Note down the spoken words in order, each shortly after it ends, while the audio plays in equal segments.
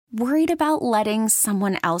Worried about letting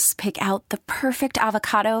someone else pick out the perfect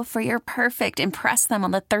avocado for your perfect impress them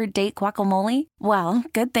on the third date guacamole? Well,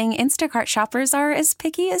 good thing Instacart shoppers are as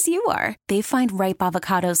picky as you are. They find ripe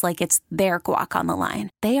avocados like it's their guac on the line.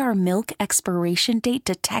 They are milk expiration date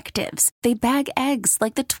detectives. They bag eggs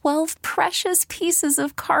like the 12 precious pieces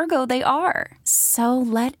of cargo they are. So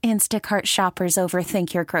let Instacart shoppers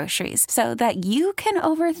overthink your groceries so that you can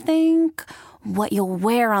overthink what you'll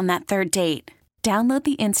wear on that third date. Download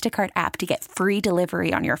the Instacart app to get free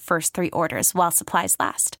delivery on your first 3 orders while supplies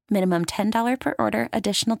last. Minimum $10 per order.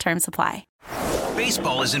 Additional terms apply.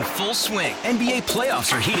 Baseball is in full swing. NBA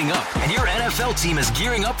playoffs are heating up, and your NFL team is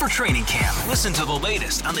gearing up for training camp. Listen to the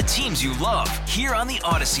latest on the teams you love here on the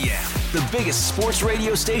Odyssey app. The biggest sports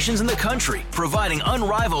radio stations in the country, providing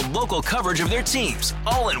unrivaled local coverage of their teams,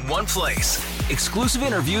 all in one place. Exclusive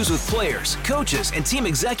interviews with players, coaches, and team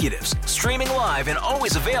executives, streaming live and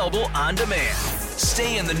always available on demand.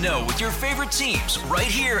 Stay in the know with your favorite teams right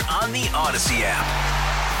here on the Odyssey app.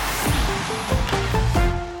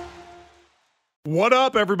 What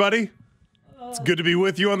up, everybody? It's good to be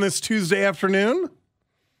with you on this Tuesday afternoon.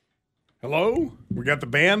 Hello. We got the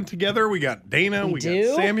band together. We got Dana. We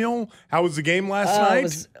got Samuel. How was the game last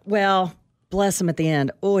night? Well, bless him at the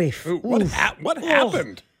end. Oof. Ooh, what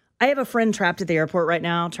happened? I have a friend trapped at the airport right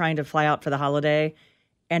now trying to fly out for the holiday,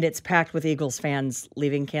 and it's packed with Eagles fans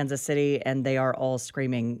leaving Kansas City, and they are all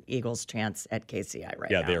screaming Eagles chants at KCI right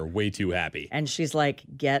now. Yeah, they're way too happy. And she's like,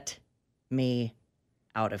 get me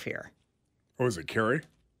out of here. Oh, is it Carrie?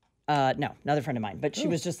 No, another friend of mine. But she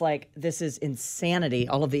was just like, this is insanity.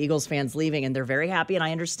 All of the Eagles fans leaving, and they're very happy, and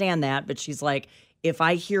I understand that. But she's like, if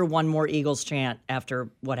I hear one more Eagles chant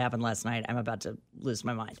after what happened last night, I'm about to lose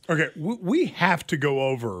my mind. Okay, we have to go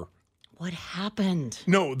over. What happened?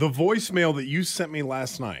 No, the voicemail that you sent me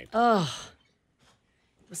last night. Oh,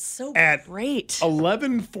 it was so at great.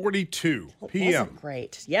 11:42 p.m. It wasn't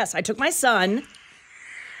great. Yes, I took my son.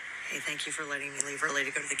 Hey, thank you for letting me leave early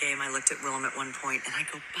to go to the game. I looked at Willem at one point, and I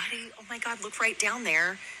go, buddy, oh my God, look right down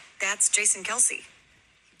there. That's Jason Kelsey.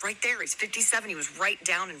 Right there. He's 57. He was right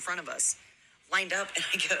down in front of us, lined up. And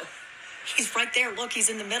I go, he's right there. Look, he's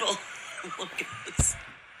in the middle. Look at this.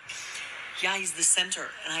 Yeah, he's the center.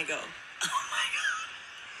 And I go, oh my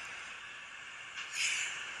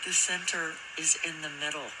God. The center is in the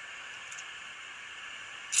middle.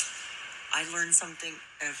 I learn something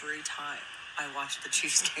every time I watch the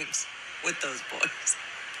Chiefs games with those boys.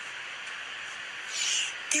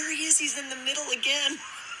 There he is. He's in the middle again.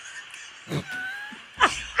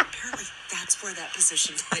 Apparently, that's where that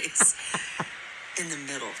position plays. In the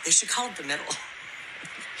middle. They should call it the middle.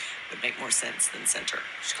 Would make more sense than center.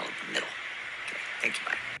 They should call it the middle. Okay, thank you,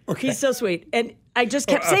 bye. Okay. He's so sweet. And I just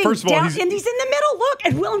kept saying, first of all, and he's in the middle. Look.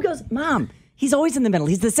 And Willem goes, Mom, he's always in the middle.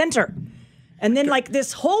 He's the center. And then, like,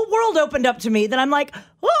 this whole world opened up to me that I'm like,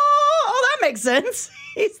 oh, that makes sense.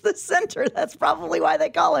 He's the center. That's probably why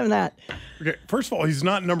they call him that. Okay, first of all, he's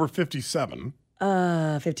not number 57.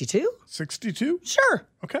 52? 62? Sure.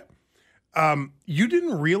 Okay. You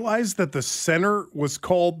didn't realize that the center was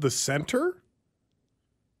called the center?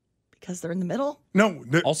 Because they're in the middle? No.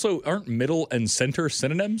 Also, aren't middle and center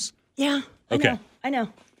synonyms? Yeah. Okay. I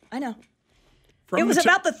know. It was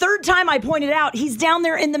about the third time I pointed out he's down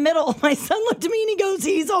there in the middle. My son looked at me and he goes,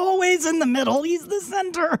 he's always in the middle. He's the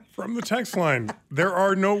center. From the text line, there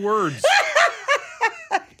are no words.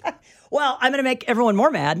 Well, I'm going to make everyone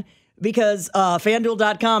more mad because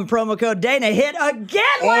FanDuel.com promo code Dana hit again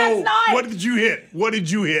last night. What did you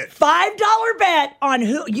hit? $5 bet on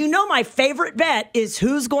who. You know my favorite bet is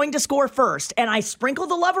who's going to score first. And I sprinkle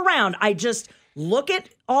the love around. I just look at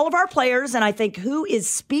all of our players, and I think, who is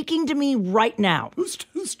speaking to me right now? Who's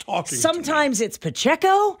talking Sometimes to me? It's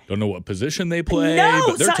Pacheco. Don't know what position they play, No,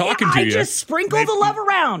 but they're talking to you. I just sprinkle the love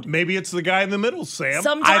around. Maybe it's the guy in the middle, Sam.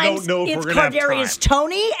 Sometimes I don't know if it's we're going to have time. Kadarius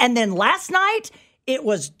Toney, and then last night it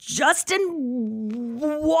was Justin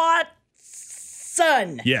Watson.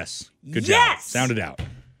 Yes. Good job. Yes. Sound it out.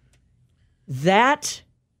 That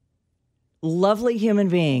lovely human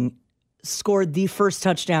being scored the first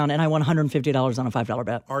touchdown, and I won $150 on a $5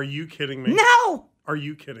 bet. Are you kidding me? No. Are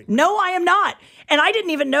you kidding me? No, I am not. And I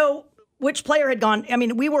didn't even know which player had gone. I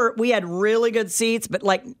mean, we had really good seats, but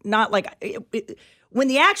not when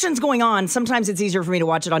the action's going on, sometimes it's easier for me to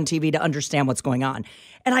watch it on TV to understand what's going on.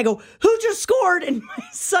 And I go, who just scored? And my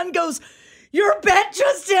son goes, your bet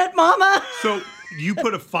just hit, Mama. So you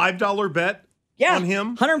put a $5 bet on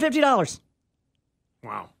him? $150.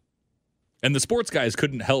 Wow. And the sports guys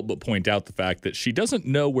couldn't help but point out the fact that she doesn't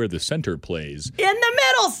know where the center plays. In the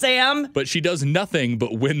middle, Sam. But she does nothing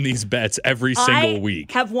but win these bets every single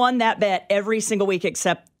week. I have won that bet every single week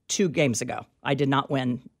except 2 games ago. I did not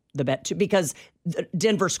win the bet too, because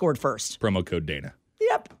Denver scored first. Promo code Dana.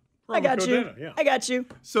 Yep. I got you. Dana, yeah. I got you.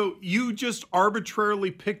 So you just arbitrarily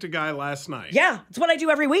picked a guy last night. Yeah, it's what I do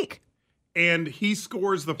every week. And he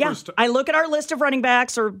scores the Yeah, first time. I look at our list of running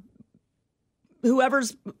backs or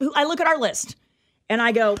I look at our list and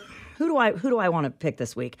I go, who do I want to pick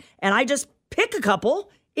this week? And I just pick a couple.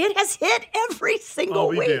 It has hit every single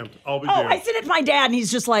week. I'll be damned. I sent it to my dad and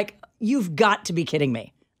he's just like, you've got to be kidding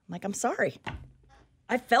me. I'm like, I'm sorry.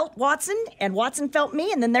 I felt Watson and Watson felt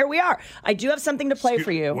me, and then there we are. I do have something to play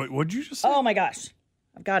for you. What'd you just say? Oh my gosh.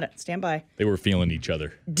 I've got it. Stand by. They were feeling each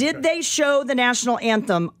other. Did they show the national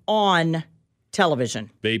anthem on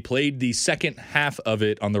television? They played the second half of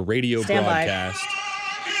it on the radio Stand by. broadcast.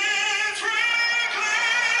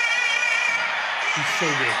 He's so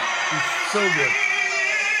good. He's so good.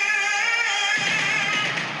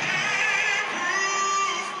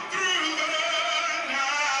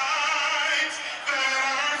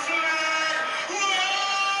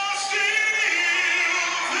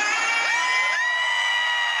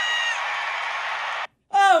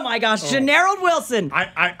 Oh my gosh, Gerald Wilson.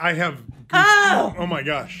 I have. Oh my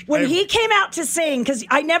gosh. When he came out to sing, because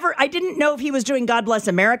I didn't know if he was doing God Bless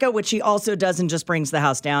America, which he also does and just brings the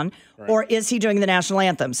house down, or is he doing the national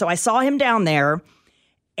anthem? So I saw him down there,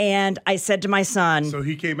 and I said to my son, So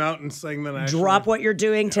he came out and sang the national drop what you're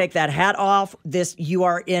doing, take that hat off. You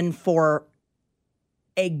are in for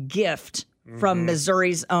a gift from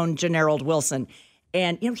Missouri's own Gerald Wilson.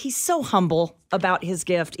 And, he's so humble about his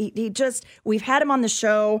gift. We've had him on the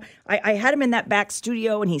show. I had him in that back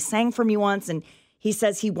studio, and he sang for me once, and he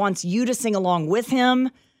says he wants you to sing along with him.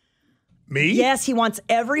 Me? Yes, he wants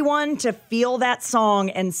everyone to feel that song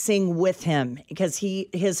and sing with him, because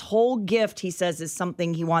his whole gift, he says, is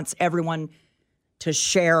something he wants everyone to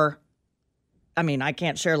share. I mean, I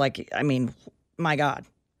can't share my God.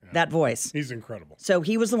 That voice. He's incredible. So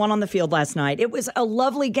he was the one on the field last night. It was a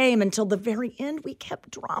lovely game until the very end. We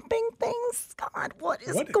kept dropping things. God, what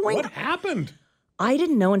happened? I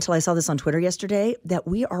didn't know until I saw this on Twitter yesterday that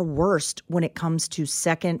we are worst when it comes to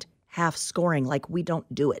second half scoring. Like, we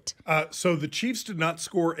don't do it. So the Chiefs did not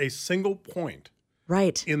score a single point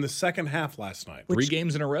Right. in the second half last night. 3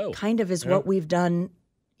 games in a row. Kind of is what we've done.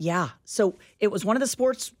 Yeah. So it was one of the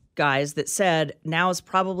sports guys that said, now is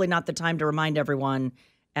probably not the time to remind everyone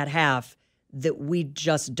at half that we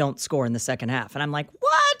just don't score in the second half. And I'm like,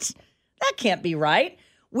 what? That can't be right.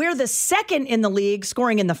 We're the second in the league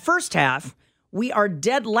scoring in the first half. We are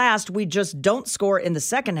dead last. We just don't score in the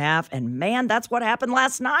second half. And man, that's what happened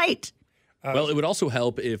last night. Well, it would also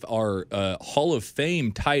help if our Hall of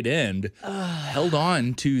Fame tight end held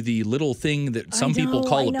on to the little thing that some people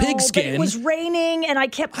call a pigskin. But it was raining, and I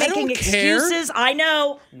kept making excuses. I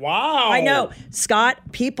know. Wow. I know. Scott,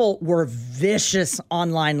 people were vicious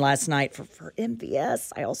online last night for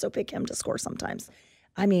MVS. I also pick him to score sometimes.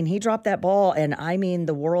 I mean, he dropped that ball, and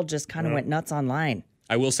the world just kind of went nuts online.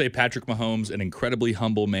 I will say Patrick Mahomes, an incredibly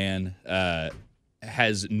humble man,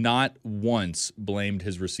 has not once blamed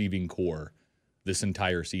his receiving core this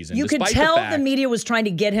entire season. You could tell the media was trying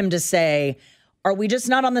to get him to say, are we just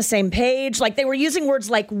not on the same page? Like, they were using words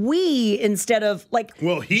like we instead of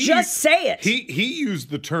just say it. He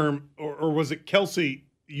used the term, or was it Kelsey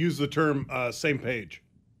used the term same page?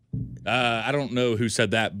 I don't know who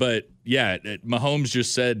said that, but yeah, Mahomes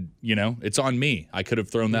just said, it's on me. I could have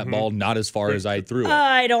thrown that ball not as far as I threw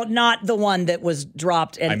it. Not the one that was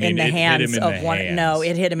dropped in the hands of one. Hands. No,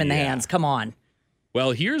 it hit him in the hands. Come on.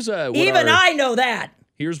 Well, here's I know that.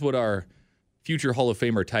 Here's what our future Hall of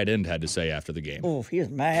Famer tight end had to say after the game. Oh, he was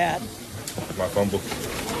mad. My fumble.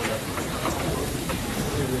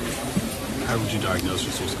 How would you diagnose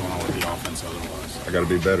just what's going on with the offense otherwise? I got to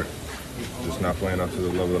be better. Just not playing up to the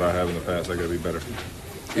level that I have in the past. I got to be better.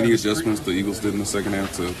 Any adjustments the Eagles did in the second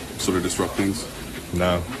half to sort of disrupt things?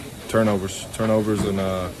 No. Turnovers and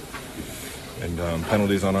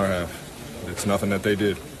penalties on our half. It's nothing that they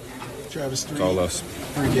did. Travis, it's all us.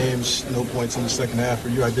 3 games, no points in the second half. Are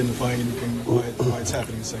you identifying anything why it's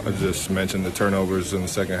happening in the second half? I just mentioned the turnovers in the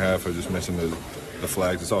second half. I just mentioned the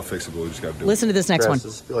flags. It's all fixable. We just got to do it. Listen to this next one. Does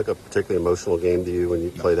this feel like a particularly emotional game to you when you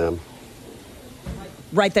play them?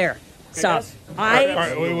 Right there. Stop.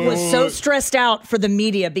 I was so stressed out for the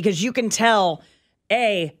media because you can tell,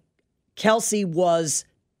 Kelsey was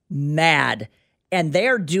mad. And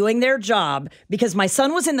they're doing their job because my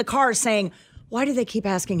son was in the car saying, why do they keep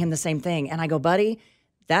asking him the same thing? And I go, buddy,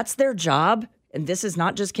 that's their job. And this is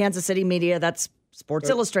not just Kansas City media. That's Sports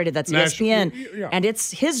Illustrated. That's ESPN. Yeah. And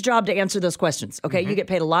it's his job to answer those questions. Okay, you get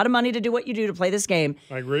paid a lot of money to do what you do to play this game.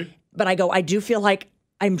 I agree. But I go, I do feel like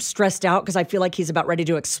I'm stressed out because I feel like he's about ready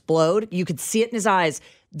to explode. You could see it in his eyes.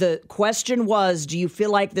 The question was, do you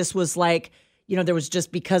feel like this was like, there was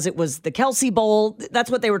just because it was the Kelsey Bowl? That's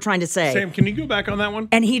what they were trying to say. Sam, can you go back on that one?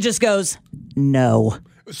 And he just goes, no.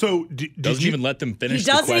 So doesn't even let them finish. He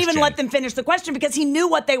doesn't even let them finish the question because he knew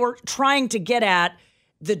what they were trying to get at.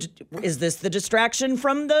 Is this the distraction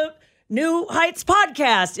from the New Heights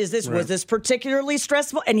podcast? Was this particularly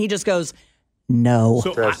stressful? And he just goes, no.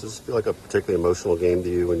 So does this feel like a particularly emotional game to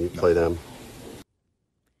you when you play them?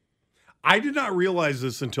 I did not realize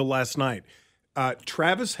this until last night.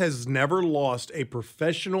 Travis has never lost a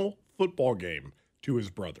professional football game to his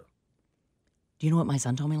brother. Do you know what my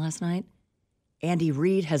son told me last night? Andy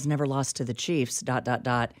Reid has never lost to the Chiefs, ...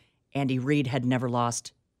 Andy Reid had never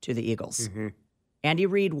lost to the Eagles. Mm-hmm. Andy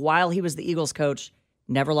Reid, while he was the Eagles coach,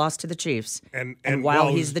 never lost to the Chiefs. And while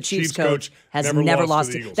he's the Chiefs coach, has never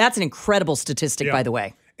lost to the Eagles. That's an incredible statistic, by the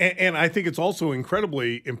way. And I think it's also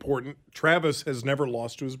incredibly important, Travis has never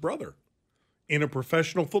lost to his brother in a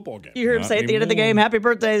professional football game. You hear him say at the end of the game, happy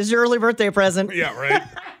birthday, this is your early birthday present. Yeah, right.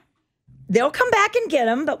 They'll come back and get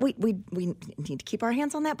him, but we need to keep our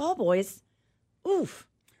hands on that ball, boys. Oof.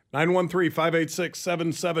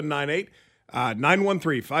 913-586-7798.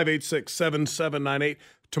 913-586-7798.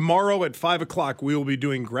 Tomorrow at 5 o'clock, we will be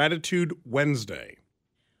doing Gratitude Wednesday.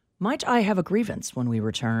 Might I have a grievance when we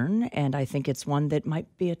return? And I think it's one that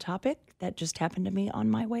might be a topic that just happened to me on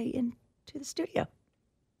my way into the studio.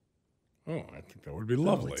 Oh, I think that would be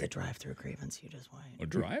lovely. It's a drive-through grievance. You just wait. A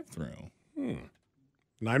drive-through?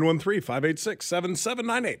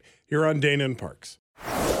 913-586-7798 here on Dana and Parks.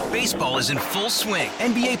 Baseball is in full swing.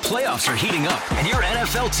 NBA playoffs are heating up, and your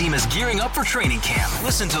NFL team is gearing up for training camp.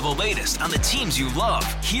 Listen to the latest on the teams you love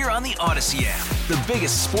here on the Odyssey app. The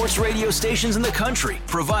biggest sports radio stations in the country,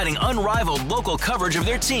 providing unrivaled local coverage of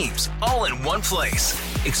their teams, all in one place.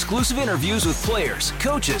 Exclusive interviews with players,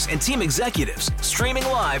 coaches, and team executives, streaming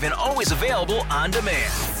live and always available on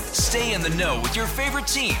demand. Stay in the know with your favorite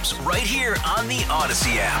teams right here on the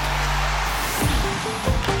Odyssey app.